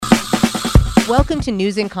Welcome to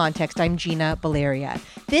News in Context. I'm Gina Valeria.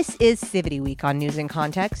 This is Civity Week on News in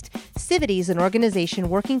Context. Civity is an organization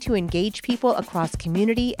working to engage people across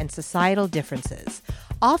community and societal differences,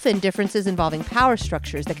 often differences involving power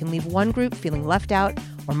structures that can leave one group feeling left out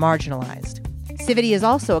or marginalized. Civity is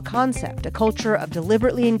also a concept, a culture of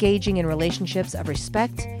deliberately engaging in relationships of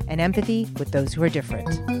respect and empathy with those who are different.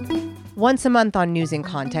 Once a month on News in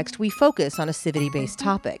Context, we focus on a civity-based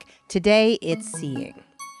topic. Today, it's seeing.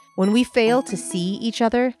 When we fail to see each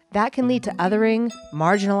other, that can lead to othering,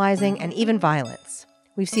 marginalizing, and even violence.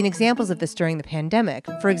 We've seen examples of this during the pandemic.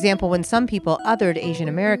 For example, when some people othered Asian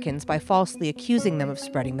Americans by falsely accusing them of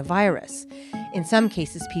spreading the virus. In some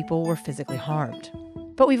cases, people were physically harmed.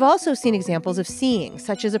 But we've also seen examples of seeing,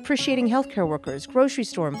 such as appreciating healthcare workers, grocery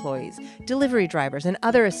store employees, delivery drivers, and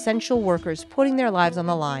other essential workers putting their lives on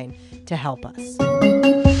the line to help us.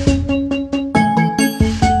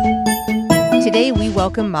 Today, we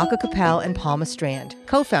welcome Malka Capel and Palma Strand,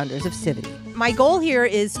 co-founders of Civity. My goal here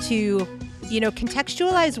is to,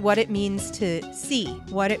 contextualize what it means to see,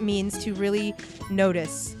 what it means to really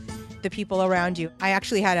notice the people around you. I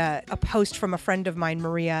actually had a post from a friend of mine,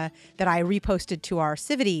 Maria, that I reposted to our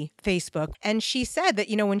Civity Facebook. And she said that,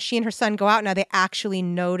 when she and her son go out now, they actually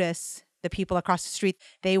notice the people across the street.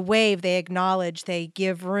 They wave, they acknowledge, they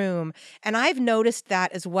give room. And I've noticed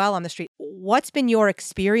that as well on the street. What's been your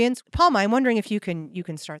experience? Palma, I'm wondering if you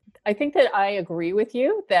can start. I think that I agree with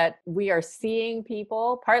you that we are seeing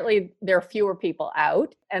people. Partly there are fewer people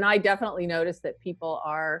out. And I definitely notice that people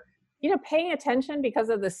are, paying attention because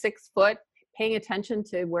of the 6 foot, paying attention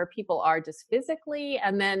to where people are just physically,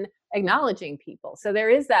 and then acknowledging people. So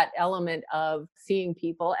there is that element of seeing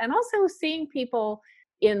people, and also seeing people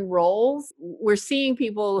in roles. We're seeing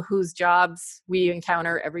people whose jobs we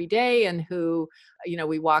encounter every day and who,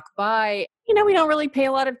 we walk by. We don't really pay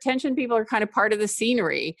a lot of attention. People are kind of part of the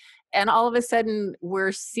scenery. And all of a sudden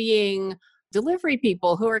we're seeing delivery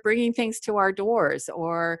people who are bringing things to our doors,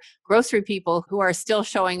 or grocery people who are still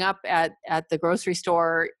showing up at the grocery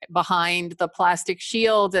store behind the plastic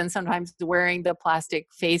shields and sometimes wearing the plastic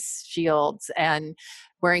face shields and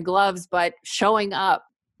wearing gloves, but showing up.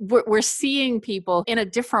 We're seeing people in a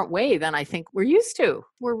different way than I think we're used to.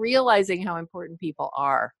 We're realizing how important people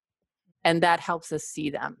are, and that helps us see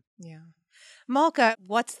them. Yeah. Malka,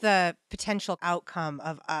 what's the potential outcome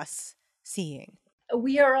of us seeing?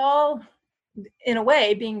 We are all, in a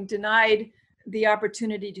way, being denied the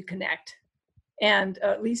opportunity to connect, and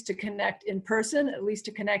at least to connect in person,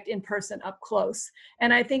 up close.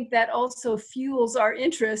 And I think that also fuels our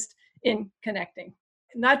interest in connecting,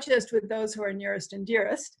 not just with those who are nearest and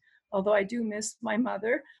dearest, although I do miss my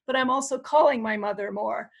mother, but I'm also calling my mother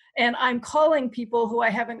more. And I'm calling people who I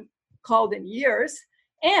haven't called in years.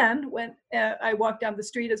 And when I walk down the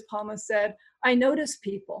street, as Palma said, I notice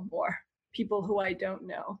people more, people who I don't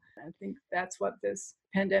know. I think that's what this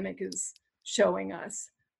pandemic is showing us.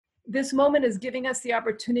 This moment is giving us the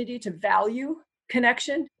opportunity to value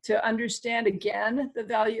connection, to understand again the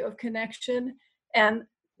value of connection and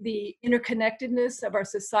the interconnectedness of our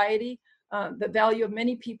society, the value of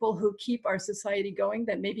many people who keep our society going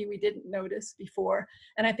that maybe we didn't notice before.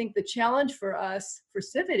 And I think the challenge for us, for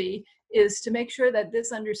Civity, is to make sure that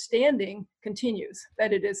this understanding continues,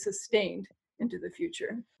 that it is sustained into the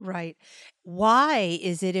future. Right. Why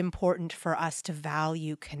is it important for us to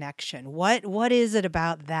value connection? What is it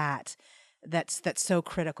about that's so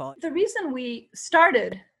critical? The reason we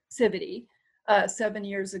started Civity 7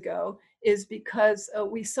 years ago is because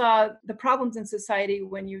we saw the problems in society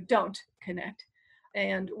when you don't connect.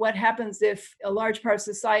 And what happens if a large part of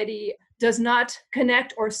society does not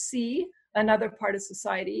connect or see another part of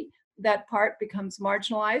society? That part becomes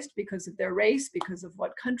marginalized because of their race, because of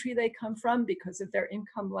what country they come from, because of their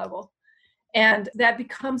income level. And that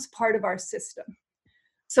becomes part of our system.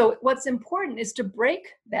 So what's important is to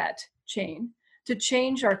break that chain, to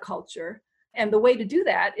change our culture. And the way to do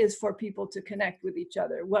that is for people to connect with each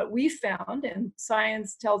other. What we found, and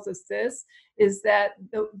science tells us this, is that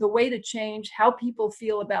the way to change how people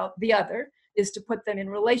feel about the other is to put them in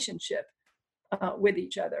relationship with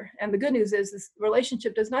each other. And the good news is this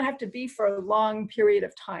relationship does not have to be for a long period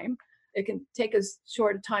of time. It can take as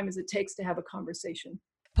short a time as it takes to have a conversation.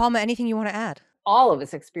 Palma, anything you want to add? All of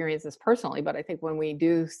us experience this personally, but I think when we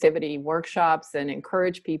do Civity workshops and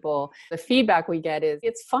encourage people, the feedback we get is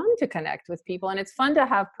it's fun to connect with people, and it's fun to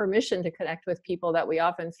have permission to connect with people that we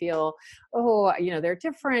often feel, they're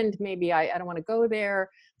different. Maybe I don't want to go there.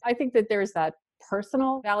 I think that there's that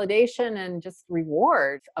personal validation and just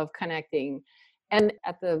reward of connecting. And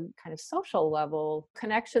at the kind of social level,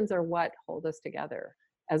 connections are what hold us together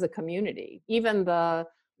as a community. Even the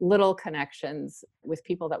little connections with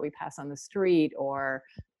people that we pass on the street or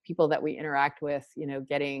people that we interact with,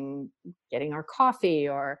 getting our coffee,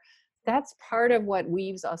 or that's part of what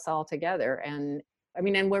weaves us all together. And I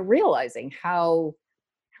mean, and we're realizing how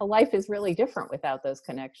life is really different without those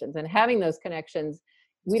connections, and having those connections,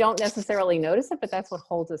 we don't necessarily notice it, but that's what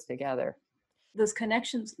holds us together. Those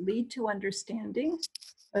connections lead to understanding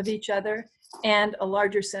of each other and a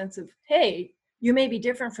larger sense of, hey, you may be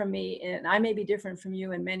different from me and I may be different from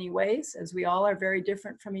you in many ways, as we all are very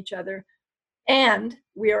different from each other. And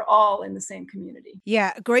we are all in the same community.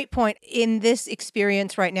 Yeah, great point. In this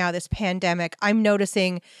experience right now, this pandemic, I'm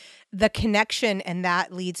noticing the connection, and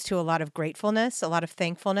that leads to a lot of gratefulness, a lot of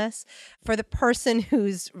thankfulness for the person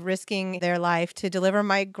who's risking their life to deliver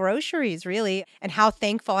my groceries, really, and how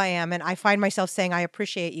thankful I am. And I find myself saying, I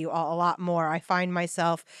appreciate you a lot more. I find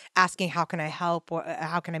myself asking, how can I help? Or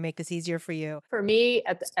how can I make this easier for you? For me,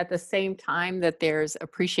 at the same time that there's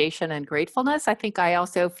appreciation and gratefulness, I think I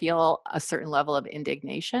also feel a certain level of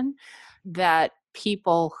indignation that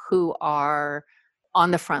people who are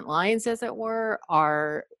on the front lines, as it were,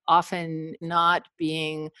 are often not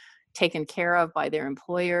being taken care of by their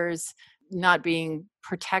employers, not being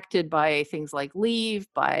protected by things like leave,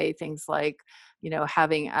 by things like,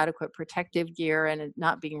 having adequate protective gear, and it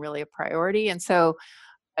not being really a priority. And so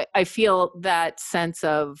I feel that sense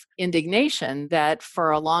of indignation that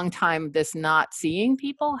for a long time, this not seeing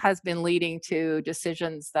people has been leading to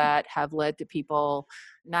decisions that have led to people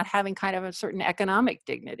not having kind of a certain economic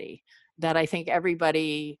dignity that I think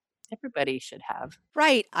everybody should have.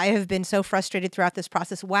 Right. I have been so frustrated throughout this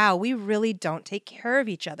process. Wow, we really don't take care of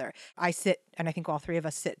each other. I sit, and I think all three of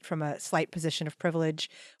us sit from a slight position of privilege.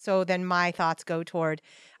 So then my thoughts go toward,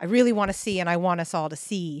 I really want to see, and I want us all to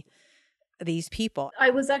see these people.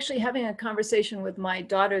 I was actually having a conversation with my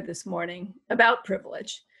daughter this morning about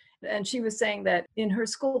privilege. And she was saying that in her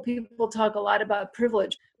school, people talk a lot about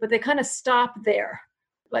privilege, but they kind of stop there.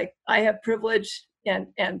 Like, I have privilege, and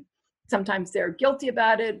sometimes they're guilty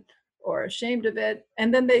about it or ashamed of it,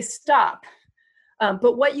 and then they stop.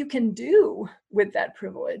 But what you can do with that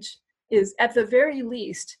privilege is, at the very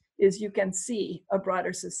least, is you can see a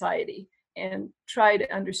broader society and try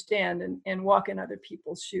to understand and walk in other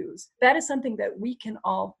people's shoes. That is something that we can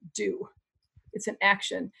all do. It's an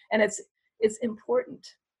action, and it's important.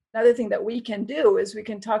 Another thing that we can do is we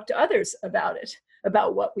can talk to others about it,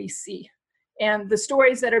 about what we see. And the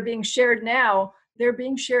stories that are being shared now, they're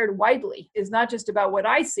being shared widely. It's not just about what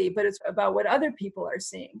I see, but it's about what other people are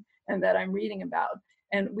seeing and that I'm reading about.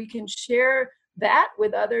 And we can share that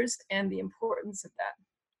with others and the importance of that.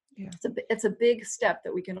 Yeah. It's a big step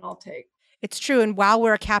that we can all take. It's true. And while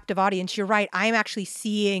we're a captive audience, you're right. I'm actually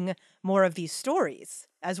seeing more of these stories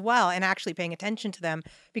as well and actually paying attention to them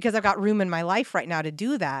because I've got room in my life right now to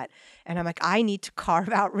do that. And I'm like, I need to carve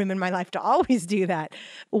out room in my life to always do that.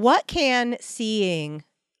 What can seeing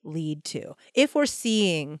lead to? If we're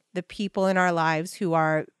seeing the people in our lives who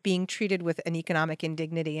are being treated with an economic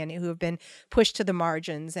indignity and who have been pushed to the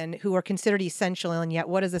margins and who are considered essential, and yet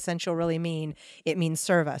what does essential really mean? It means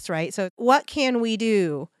serve us, right? So what can we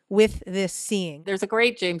do with this seeing? There's a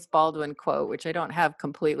great James Baldwin quote, which I don't have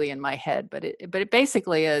completely in my head, but it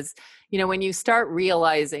basically is, when you start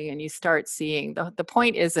realizing and you start seeing, the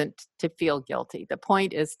point isn't to feel guilty. The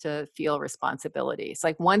point is to feel responsibility. It's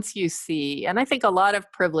like once you see, and I think a lot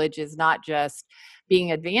of privilege is not just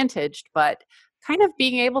being advantaged, but kind of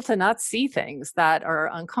being able to not see things that are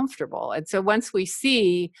uncomfortable. And so once we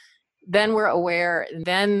see, then we're aware, and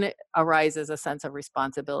then arises a sense of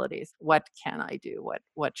responsibilities. What can I do?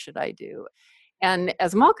 What should I do? And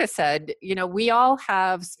as Malka said, we all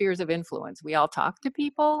have spheres of influence. We all talk to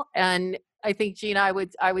people. And I think, Gina,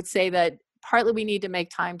 I would say that partly we need to make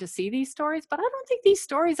time to see these stories, but I don't think these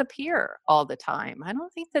stories appear all the time. I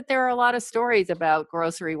don't think that there are a lot of stories about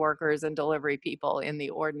grocery workers and delivery people in the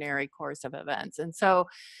ordinary course of events. And so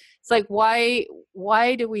it's like,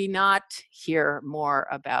 why do we not hear more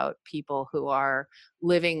about people who are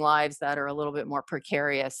living lives that are a little bit more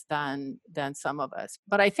precarious than some of us?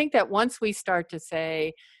 But I think that once we start to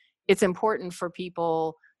say it's important for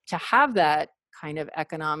people to have that kind of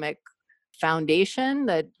economic foundation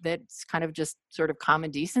that's kind of just sort of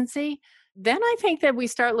common decency, then I think that we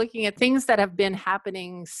start looking at things that have been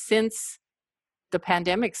happening since the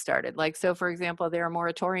pandemic started. Like, so for example, there are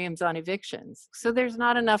moratoriums on evictions. So there's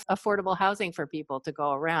not enough affordable housing for people to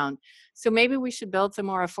go around. So maybe we should build some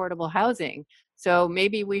more affordable housing. So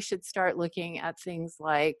maybe we should start looking at things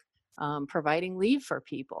like providing leave for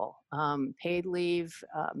people, paid leave.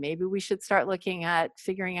 Maybe we should start looking at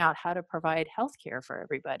figuring out how to provide healthcare for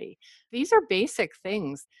everybody. These are basic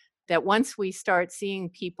things that once we start seeing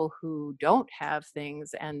people who don't have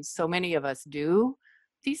things, and so many of us do,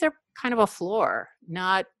 these are kind of a floor,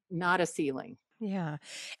 not a ceiling. Yeah.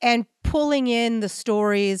 And pulling in the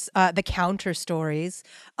stories, the counter stories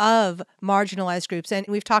of marginalized groups. And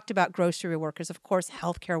we've talked about grocery workers, of course,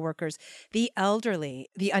 healthcare workers, the elderly,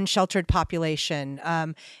 the unsheltered population,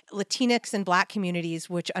 Latinx and Black communities,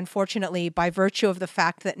 which unfortunately, by virtue of the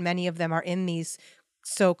fact that many of them are in these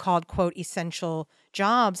so-called, quote, essential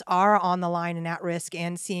jobs, are on the line and at risk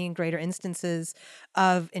and seeing greater instances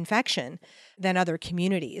of infection than other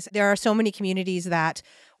communities. There are so many communities that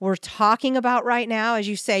we're talking about right now. As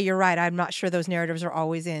you say, you're right. I'm not sure those narratives are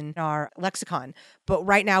always in our lexicon, but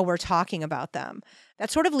right now we're talking about them. That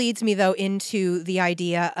sort of leads me, though, into the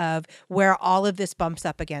idea of where all of this bumps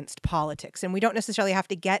up against politics. And we don't necessarily have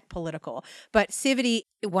to get political, but Civity,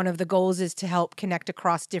 one of the goals is to help connect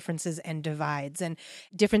across differences and divides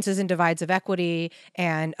of equity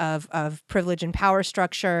and of privilege and power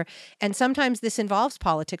structure. And sometimes this involves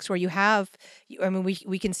politics where you have, I mean,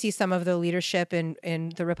 we can see some of the leadership in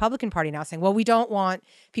the Republican Party now saying, well, we don't want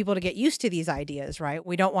people to get used to these ideas, right?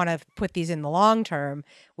 We don't want to put these in the long term.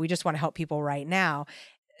 We just want to help people right now.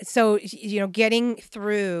 So, getting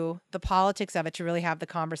through the politics of it to really have the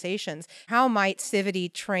conversations, how might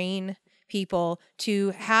Civity train people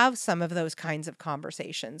to have some of those kinds of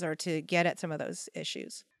conversations or to get at some of those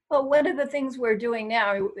issues? Well, one of the things we're doing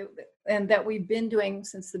now, and that we've been doing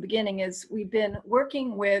since the beginning, is we've been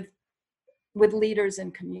working with leaders in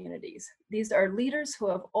communities. These are leaders who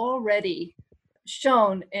have already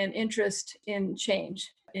shown an interest in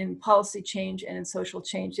change, in policy change and in social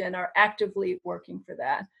change, and are actively working for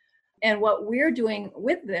that. And what we're doing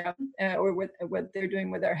with them, or what they're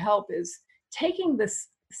doing with our help, is taking this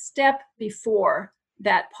step before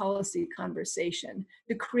that policy conversation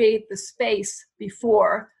to create the space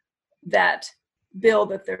before that bill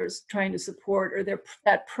that they're trying to support, or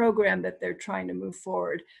that program that they're trying to move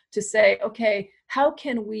forward, to say, okay, how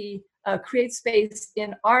can we create space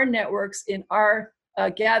in our networks, in our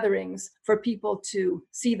gatherings, for people to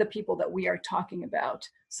see the people that we are talking about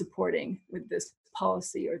supporting with this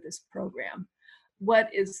policy or this program. What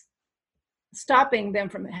is stopping them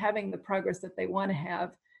from having the progress that they want to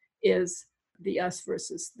have is the us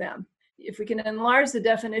versus them. If we can enlarge the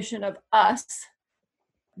definition of us,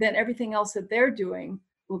 then everything else that they're doing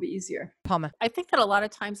will be easier. Palma. I think that a lot of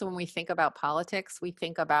times when we think about politics, we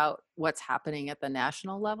think about what's happening at the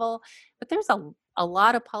national level, but there's a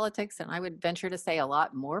lot of politics, and I would venture to say a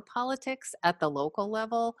lot more politics at the local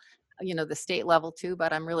level, the state level too,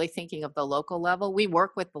 but I'm really thinking of the local level. We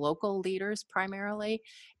work with local leaders primarily,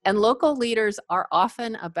 and local leaders are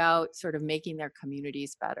often about sort of making their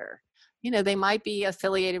communities better. They might be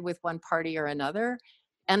affiliated with one party or another,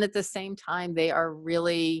 and at the same time, they are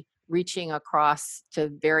really reaching across to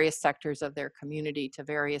various sectors of their community, to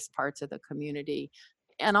various parts of the community.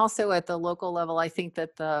 And also at the local level, I think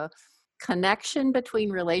that the connection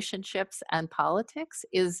between relationships and politics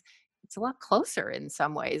it's a lot closer in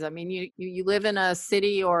some ways. I mean, you live in a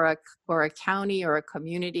city or a county or a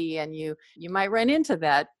community, and you might run into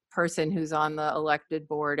that person who's on the elected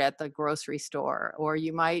board at the grocery store, or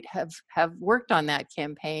you might have worked on that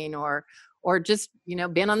campaign, or just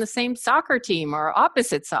been on the same soccer team or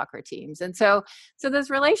opposite soccer teams. And so those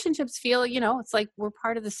relationships feel, it's like we're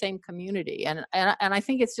part of the same community, and I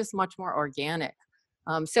think it's just much more organic.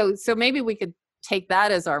 So maybe we could take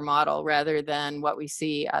that as our model rather than what we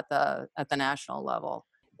see at the national level.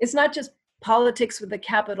 It's not just politics with a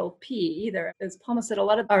capital P either. As Palma said, a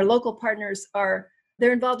lot of our local partners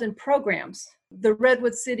they're involved in programs. The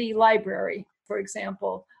Redwood City Library, for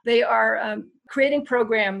example, they are creating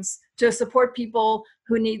programs to support people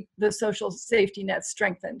who need the social safety net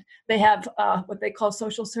strengthened. They have what they call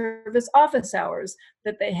social service office hours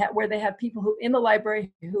that they have, where they have people who in the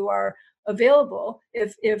library who are available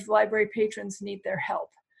if library patrons need their help.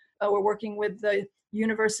 We're working with the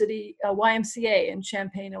University YMCA in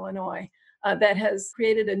Champaign, Illinois, that has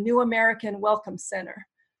created a New American Welcome Center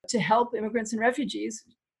to help immigrants and refugees,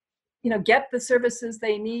 get the services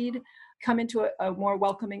they need, come into a more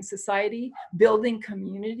welcoming society, building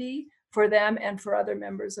community for them and for other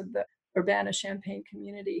members of the Urbana-Champaign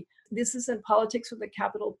community. This isn't politics with a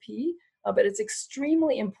capital P, but it's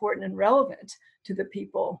extremely important and relevant to the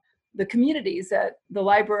people, the communities that the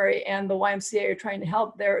library and the YMCA are trying to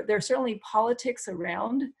help. There are certainly politics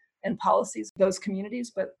around and policies of those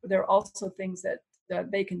communities, but there are also things that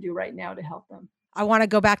they can do right now to help them. I want to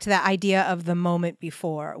go back to that idea of the moment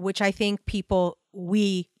before, which I think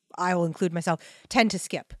I will include myself, tend to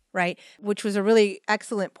skip. right? Which was a really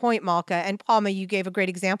excellent point, Malka. And Palma, you gave a great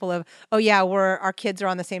example of, oh yeah, our kids are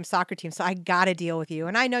on the same soccer team, so I got to deal with you.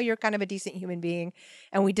 And I know you're kind of a decent human being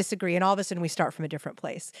and we disagree. And all of a sudden we start from a different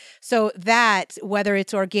place. So that, whether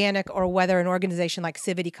it's organic or whether an organization like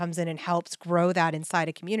Civity comes in and helps grow that inside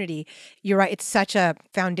a community, you're right. It's such a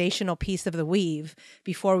foundational piece of the weave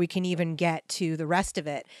before we can even get to the rest of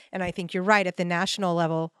it. And I think you're right. At the national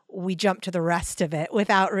level, we jump to the rest of it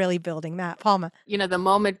without really building that. Palma. The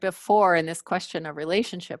moment before in this question of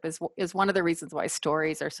relationship is one of the reasons why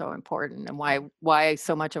stories are so important, and why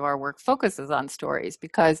so much of our work focuses on stories.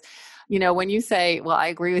 Because, when you say, well, I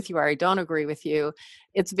agree with you or I don't agree with you,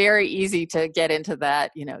 it's very easy to get into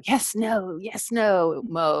that, yes, no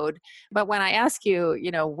mode. But when I ask you,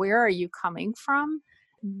 where are you coming from?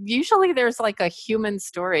 Usually there's like a human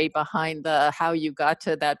story behind the how you got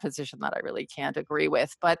to that position that I really can't agree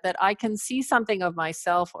with, but that I can see something of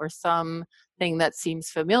myself or something that seems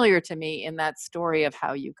familiar to me in that story of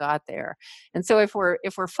how you got there. And so if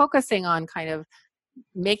we're focusing on kind of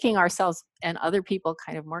making ourselves and other people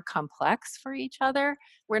kind of more complex for each other,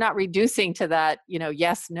 we're not reducing to that,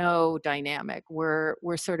 yes no dynamic. We're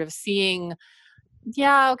sort of seeing,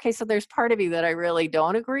 yeah, okay, so there's part of you that I really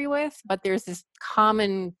don't agree with, but there's this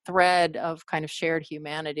common thread of kind of shared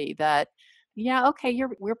humanity that, yeah, okay,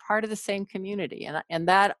 we're part of the same community. And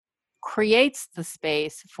that creates the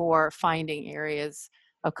space for finding areas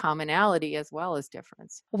of commonality as well as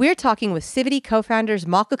difference. We're talking with Civity co-founders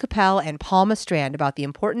Malka Capel and Palma Strand about the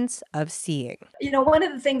importance of seeing. One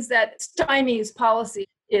of the things that stymies policy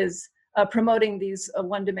is promoting these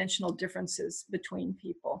one-dimensional differences between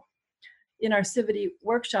people. In our Civity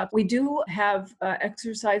workshop, we do have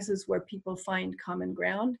exercises where people find common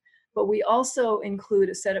ground, but we also include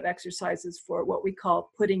a set of exercises for what we call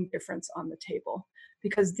putting difference on the table.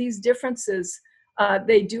 Because these differences,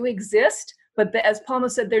 they do exist, but as Palma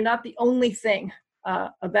said, they're not the only thing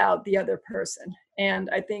about the other person. And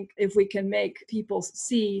I think if we can make people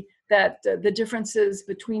see that the differences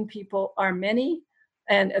between people are many,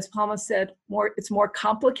 and as Palma said, it's more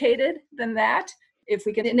complicated than that. If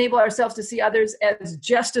we can enable ourselves to see others as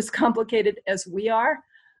just as complicated as we are,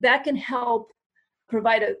 that can help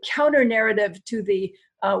provide a counter narrative to the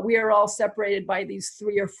we are all separated by these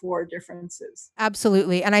 3 or 4 differences.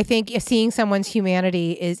 Absolutely. And I think seeing someone's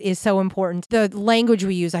humanity is so important. The language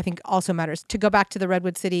we use, I think, also matters. To go back to the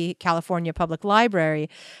Redwood City, California Public Library,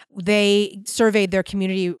 they surveyed their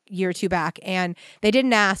community a year or two back, and they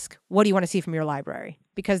didn't ask, what do you want to see from your library?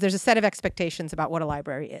 Because there's a set of expectations about what a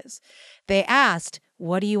library is. They asked,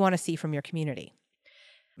 what do you want to see from your community?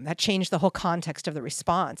 That changed the whole context of the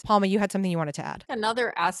response. Palma, you had something you wanted to add.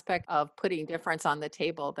 Another aspect of putting difference on the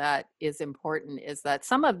table that is important is that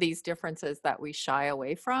some of these differences that we shy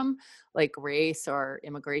away from, like race or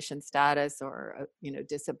immigration status or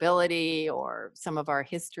disability or some of our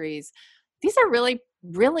histories, these are really,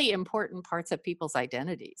 really important parts of people's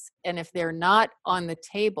identities. And if they're not on the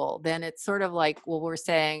table, then it's sort of like, well, we're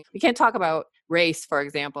saying we can't talk about race, for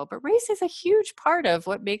example, but race is a huge part of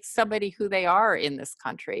what makes somebody who they are in this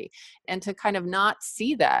country. And to kind of not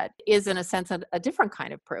see that is, in a sense, a different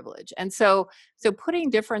kind of privilege. And so putting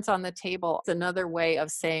difference on the table is another way of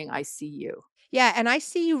saying, I see you. Yeah, and I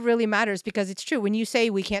see you really matters, because it's true. When you say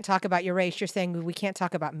we can't talk about your race, you're saying we can't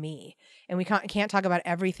talk about me, and we can't talk about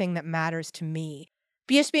everything that matters to me.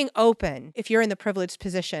 Just being open, if you're in the privileged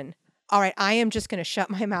position, all right, I am just going to shut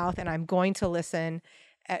my mouth and I'm going to listen.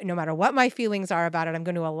 No matter what my feelings are about it, I'm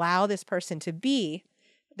going to allow this person to be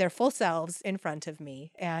their full selves in front of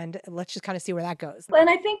me. And let's just kind of see where that goes. And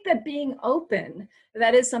I think that being open,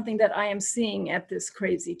 that is something that I am seeing at this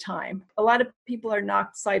crazy time. A lot of people are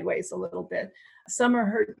knocked sideways a little bit. Some are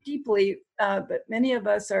hurt deeply, but many of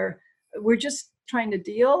us we're just trying to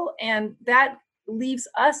deal. And that leaves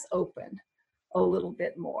us open a little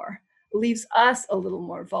bit more, leaves us a little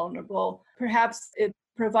more vulnerable. Perhaps it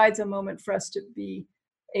provides a moment for us to be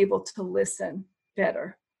able to listen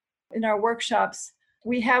better. In our workshops,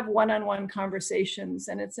 we have one-on-one conversations,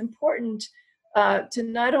 and it's important to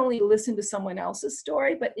not only listen to someone else's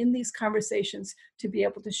story, but in these conversations to be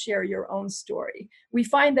able to share your own story. We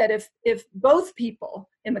find that if both people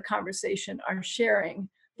in the conversation are sharing,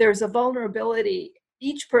 there's a vulnerability.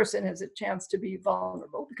 Each person has a chance to be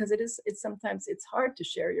vulnerable, because sometimes it's hard to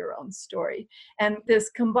share your own story. And this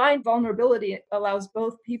combined vulnerability allows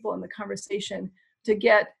both people in the conversation to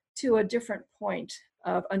get to a different point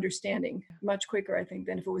of understanding much quicker, I think,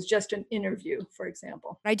 than if it was just an interview, for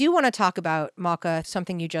example. I do want to talk about, Malka,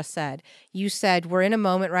 something you just said. You said we're in a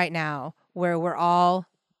moment right now where we're all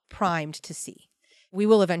primed to see. We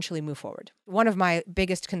will eventually move forward. One of my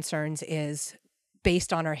biggest concerns is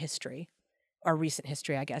based on our history. our recent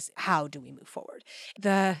history, I guess. How do we move forward?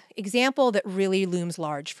 The example that really looms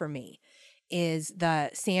large for me is the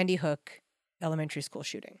Sandy Hook elementary school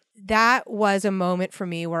shooting. That was a moment for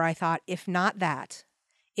me where I thought, if not that,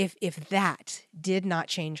 if that did not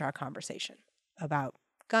change our conversation about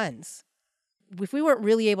guns, if we weren't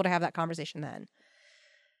really able to have that conversation then,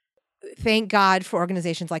 thank God for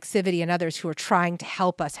organizations like Civity and others who are trying to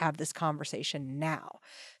help us have this conversation now.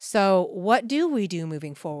 So what do we do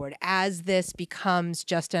moving forward as this becomes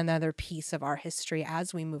just another piece of our history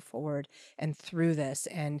as we move forward and through this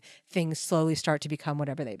and things slowly start to become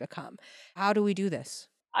whatever they become? How do we do this?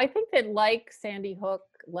 I think that, like Sandy Hook,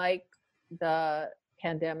 like the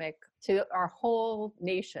pandemic, to our whole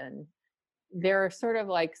nation, they're sort of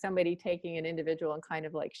like somebody taking an individual and kind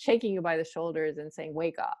of like shaking you by the shoulders and saying,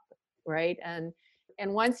 wake up, right? And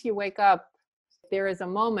once you wake up, there is a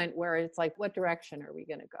moment where it's like, what direction are we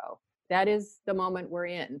going to go? That is the moment we're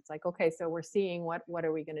in. It's like, okay, so we're seeing what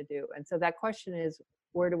are we going to do? And so that question is,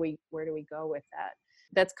 where do we go with that?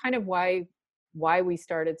 That's kind of why we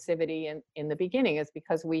started Civity in the beginning, is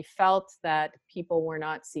because we felt that people were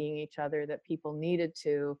not seeing each other, that people needed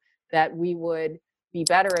to, that we would be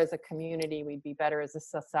better as a community, we'd be better as a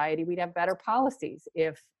society, we'd have better policies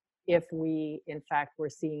if we in fact were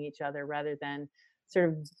seeing each other rather than sort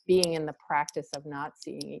of being in the practice of not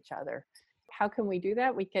seeing each other. How can we do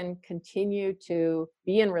that? We can continue to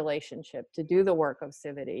be in relationship, to do the work of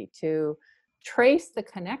Civity, to trace the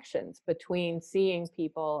connections between seeing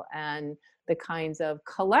people and the kinds of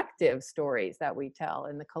collective stories that we tell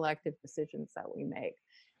and the collective decisions that we make.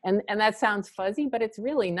 And that sounds fuzzy, but it's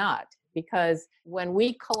really not, because when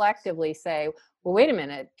we collectively say, well, wait a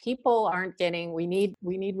minute, people aren't getting, we need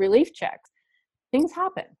relief checks. Things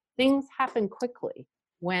happen quickly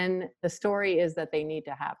when the story is that they need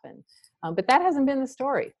to happen. But that hasn't been the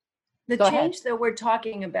story. The Go change ahead. that we're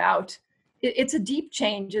talking about, it's a deep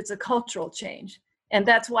change. It's a cultural change. And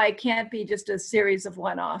that's why it can't be just a series of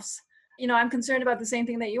one-offs. I'm concerned about the same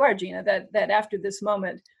thing that you are, Gina, that after this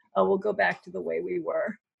moment, we'll go back to the way we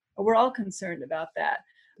were. We're all concerned about that.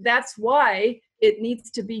 That's why it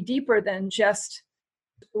needs to be deeper than just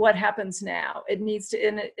what happens now. It needs to,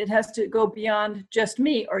 and it has to go beyond just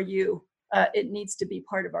me or you. It needs to be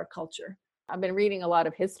part of our culture. I've been reading a lot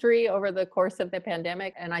of history over the course of the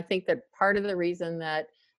pandemic, and I think that part of the reason that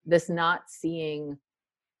this not seeing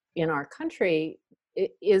in our country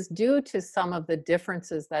is due to some of the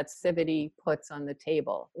differences that Civity puts on the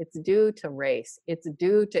table. It's due to race. It's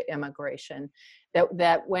due to immigration.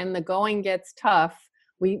 That when the going gets tough,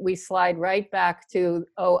 we slide right back to,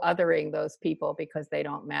 othering those people because they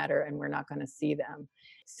don't matter and we're not going to see them.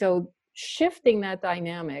 So shifting that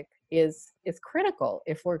dynamic is critical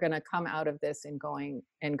if we're going to come out of this and go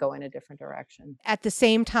in a different direction. At the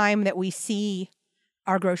same time that we see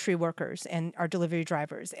our grocery workers and our delivery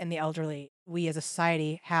drivers and the elderly, we as a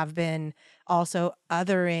society have been also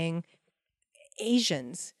othering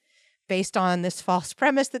Asians based on this false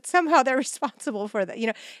premise that somehow they're responsible for that.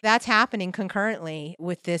 That's happening concurrently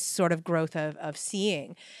with this sort of growth of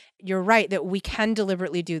seeing. You're right that we can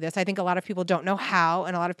deliberately do this. I think a lot of people don't know how,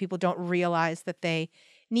 and a lot of people don't realize that they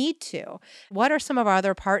need to. What are some of our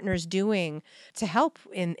other partners doing to help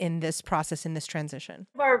in this process, in this transition?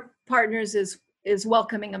 Our partners is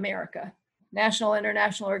Welcoming America, national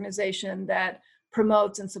international organization that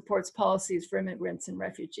promotes and supports policies for immigrants and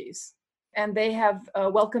refugees. And they have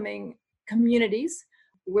welcoming communities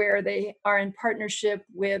where they are in partnership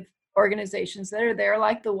with organizations that are there,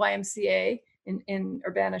 like the YMCA in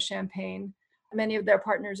Urbana-Champaign. Many of their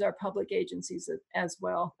partners are public agencies as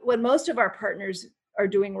well. What most of our partners are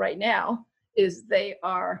doing right now is they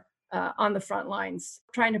are on the front lines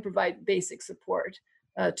trying to provide basic support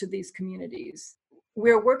to these communities.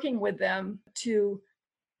 We're working with them to,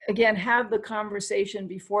 again, have the conversation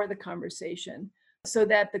before the conversation, so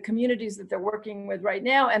that the communities that they're working with right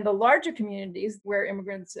now and the larger communities where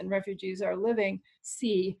immigrants and refugees are living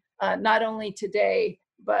see not only today,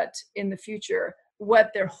 but in the future,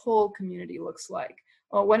 what their whole community looks like.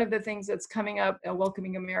 One of the things that's coming up, a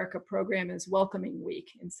Welcoming America program, is Welcoming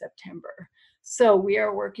Week in September. So we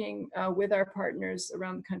are working with our partners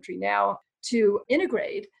around the country now to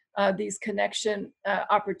integrate these connection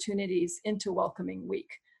opportunities into Welcoming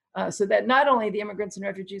Week. So that not only the immigrants and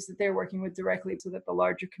refugees that they're working with directly, so that the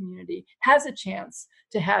larger community has a chance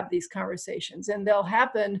to have these conversations. And they'll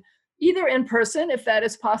happen either in person, if that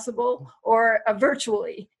is possible, or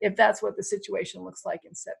virtually, if that's what the situation looks like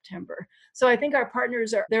in September. So I think our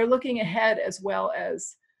partners they're looking ahead as well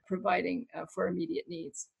as providing for immediate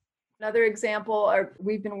needs. Another example,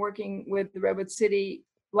 we've been working with the Redwood City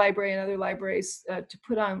Library and other libraries to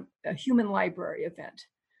put on a human library event.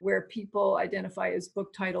 where people identify as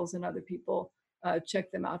book titles and other people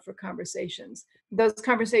check them out for conversations. Those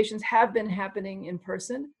conversations have been happening in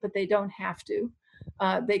person, but they don't have to.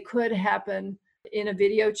 They could happen in a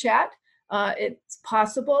video chat. It's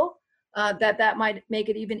possible that might make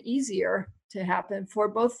it even easier to happen for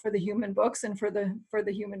both for the human books and for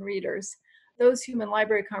the human readers. Those human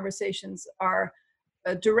library conversations are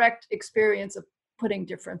a direct experience of putting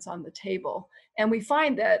difference on the table. And we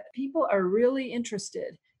find that people are really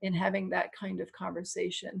interested in having that kind of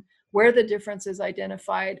conversation, where the difference is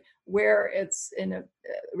identified, where it's in a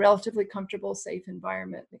relatively comfortable, safe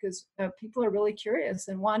environment, because people are really curious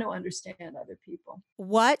and want to understand other people.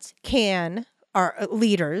 What can our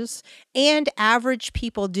leaders and average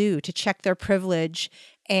people do to check their privilege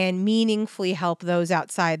and meaningfully help those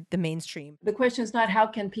outside the mainstream? The question is not how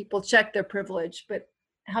can people check their privilege, but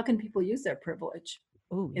how can people use their privilege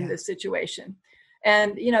in this situation?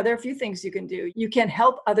 And, there are a few things you can do. You can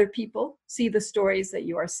help other people see the stories that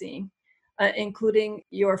you are seeing, including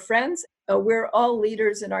your friends. We're all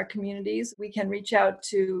leaders in our communities. We can reach out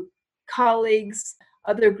to colleagues,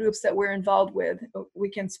 other groups that we're involved with. We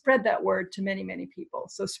can spread that word to many, many people.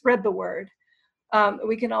 So spread the word.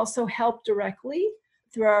 We can also help directly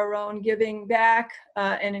through our own giving back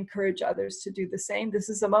and encourage others to do the same. This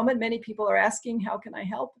is a moment many people are asking, how can I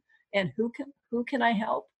help? And who can I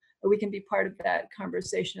help? We can be part of that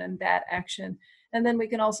conversation and that action. And then we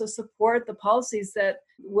can also support the policies that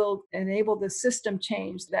will enable the system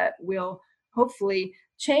change, that will hopefully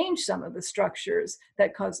change some of the structures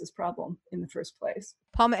that cause this problem in the first place.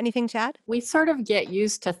 Palma, anything to add? We sort of get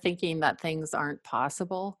used to thinking that things aren't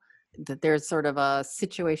possible, that there's sort of a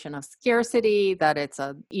situation of scarcity, that it's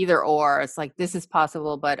a either or. It's like, this is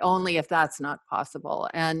possible, but only if that's not possible.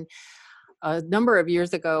 And a number of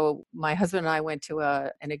years ago, my husband and I went to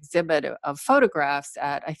an exhibit of photographs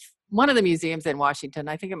at one of the museums in Washington.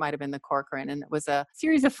 I think it might have been the Corcoran. And it was a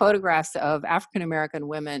series of photographs of African-American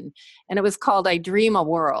women. And it was called I Dream a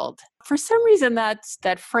World. For some reason, that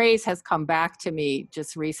phrase has come back to me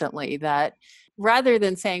just recently, that rather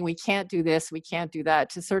than saying we can't do this, we can't do that,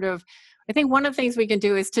 to sort of, I think one of the things we can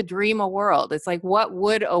do is to dream a world. It's like, what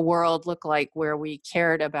would a world look like where we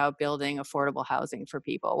cared about building affordable housing for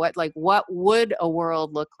people? What would a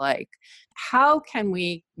world look like? How can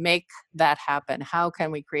we make that happen? How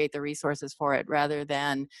can we create the resources for it rather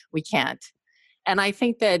than we can't? And I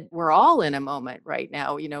think that we're all in a moment right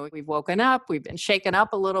now. We've woken up, we've been shaken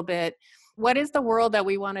up a little bit. What is the world that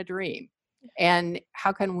we want to dream? And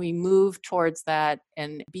how can we move towards that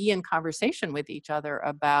and be in conversation with each other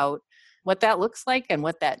about what that looks like and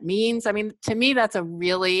what that means? I mean, to me, that's a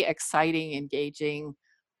really exciting, engaging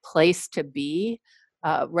place to be,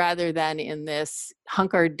 rather than in this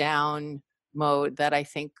hunkered down mode that I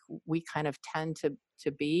think we kind of tend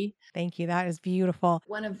to be. Thank you. That is beautiful.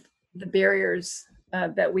 One of the barriers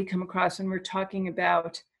that we come across when we're talking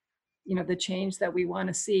about, the change that we want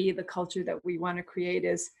to see, the culture that we want to create,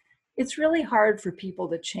 is it's really hard for people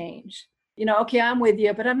to change. Okay, I'm with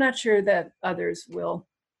you, but I'm not sure that others will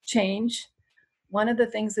change. One of the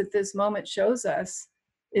things that this moment shows us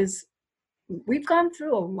is we've gone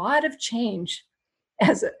through a lot of change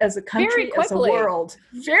as a country, as a world,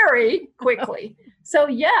 very quickly. So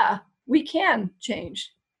yeah, we can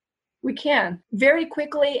change. We can very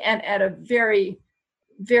quickly and at a very,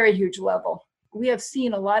 very huge level. We have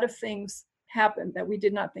seen a lot of things happen that we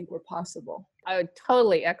did not think were possible. I would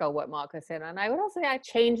totally echo what Malka said. And I would also say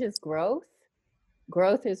change is growth.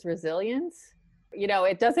 Growth is resilience.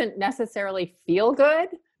 It doesn't necessarily feel good,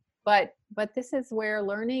 but this is where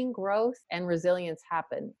learning, growth, and resilience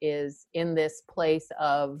happen, is in this place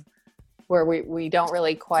of where we don't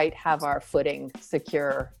really quite have our footing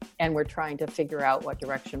secure, and we're trying to figure out what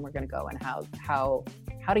direction we're going to go and how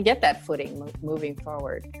to get that footing moving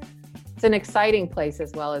forward. It's an exciting place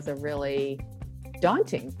as well as a really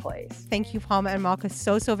daunting place. Thank you, Palma and Malka,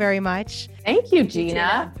 so very much. Thank you,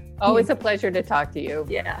 Gina. Always a pleasure to talk to you.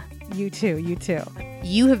 Yeah. You too.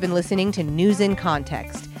 You have been listening to News in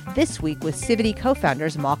Context, this week with Civity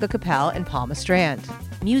co-founders Malka Capel and Palma Strand.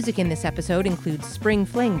 Music in this episode includes Spring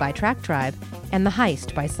Fling by Track Tribe and The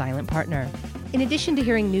Heist by Silent Partner. In addition to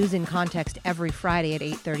hearing News in Context every Friday at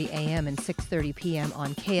 8:30 a.m. and 6:30 p.m.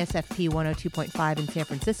 on KSFP 102.5 in San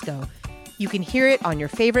Francisco, you can hear it on your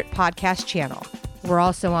favorite podcast channel. We're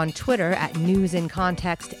also on Twitter at News in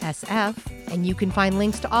Context SF, and you can find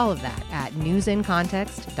links to all of that at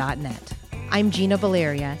newsincontext.net. I'm Gina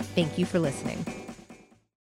Valeria. Thank you for listening.